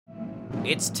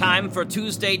It's time for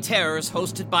Tuesday Terrors,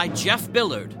 hosted by Jeff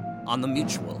Billard on the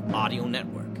Mutual Audio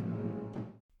Network.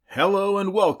 Hello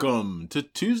and welcome to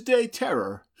Tuesday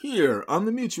Terror here on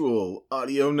the Mutual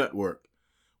Audio Network.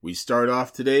 We start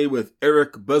off today with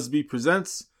Eric Busby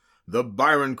Presents The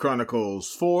Byron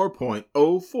Chronicles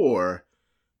 4.04,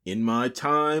 In My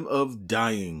Time of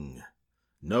Dying.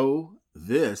 No,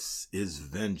 this is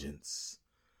vengeance.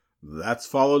 That's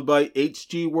followed by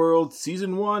H.G. World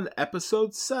Season 1,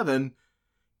 Episode 7,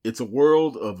 It's a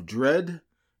World of Dread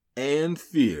and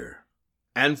Fear.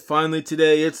 And finally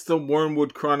today, it's the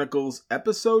Wormwood Chronicles,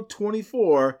 Episode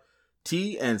 24,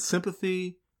 Tea and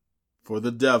Sympathy for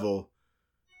the Devil.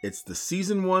 It's the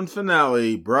Season 1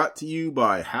 finale brought to you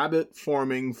by Habit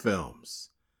Forming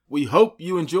Films. We hope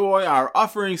you enjoy our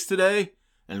offerings today,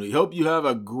 and we hope you have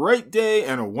a great day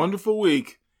and a wonderful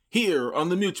week here on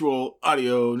the Mutual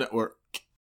Audio Network.